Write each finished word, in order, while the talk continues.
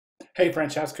Hey,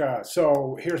 Francesca.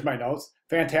 So here's my notes.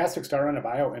 Fantastic start on the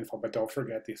bio info, but don't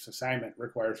forget this assignment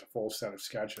requires a full set of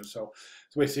sketches. So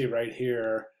we see right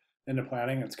here in the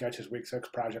planning and sketches week 6,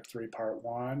 project 3, part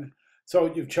 1.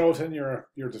 So you've chosen your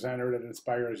designer that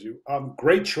inspires you.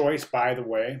 Great choice, by the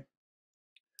way.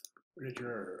 Where did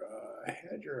your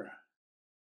had your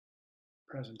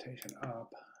presentation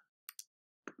up?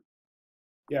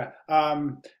 Yeah.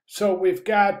 So we've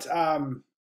got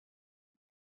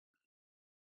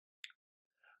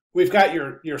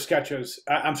your sketches.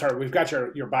 I'm sorry, we've got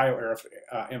your bio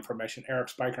information. Eric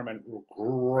Spikerman,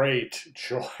 great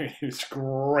choice,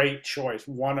 great choice.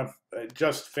 One of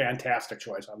just fantastic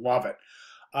choice. I love it.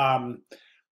 Um,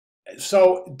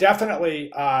 so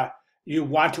definitely you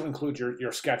want to include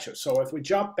your sketches. So if we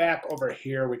jump back over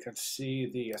here, we can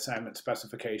see the assignment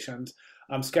specifications.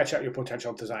 Sketch out your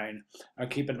potential design.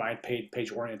 Keep in mind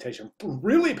page orientation.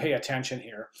 Really pay attention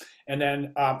here. And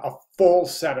then a full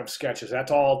set of sketches.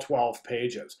 That's all 12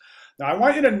 pages. Now I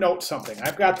want you to note something.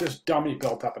 I've got this dummy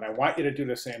built up and I want you to do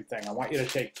the same thing. I want you to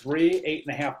take 3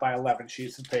 8.5 by 11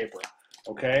 sheets of paper,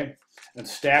 okay? And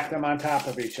stack them on top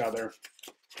of each other.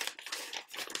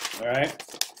 All right.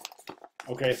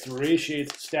 Okay, 3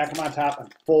 sheets, stack them on top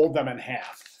and fold them in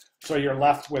half. So you're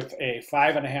left with a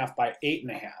 5.5 by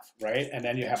 8.5, right? And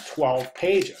then you have 12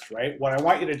 pages, right? What I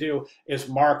want you to do is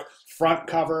mark front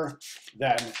cover,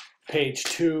 then page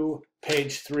 2,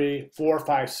 page 3, 4,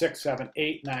 5, 6, 7,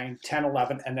 8, 9, 10,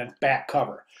 11, and then back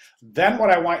cover. Then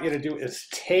what I want you to do is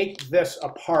take this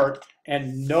apart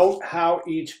and note how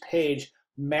each page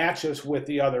matches with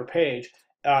the other page.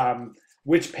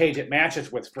 Which page it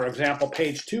matches with. For example,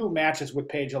 page 2 matches with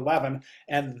page 11,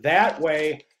 and that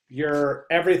way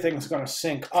everything's going to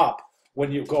sync up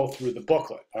when you go through the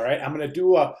booklet. All right, I'm going to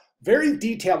do a very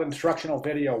detailed instructional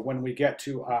video when we get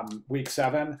to week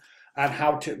 7 on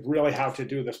how to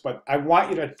do this. But I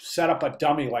want you to set up a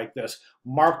dummy like this,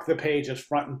 mark the pages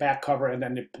front and back cover, and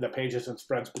then the pages and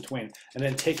spreads between, and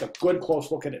then take a good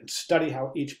close look at it and study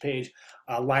how each page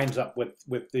lines up with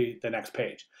the next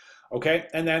page. Okay,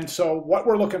 and then so what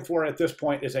we're looking for at this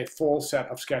point is a full set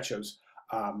of sketches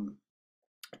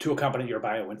to accompany your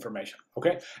bio information.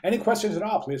 Okay, any questions at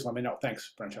all, please let me know.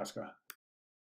 Thanks, Francesca.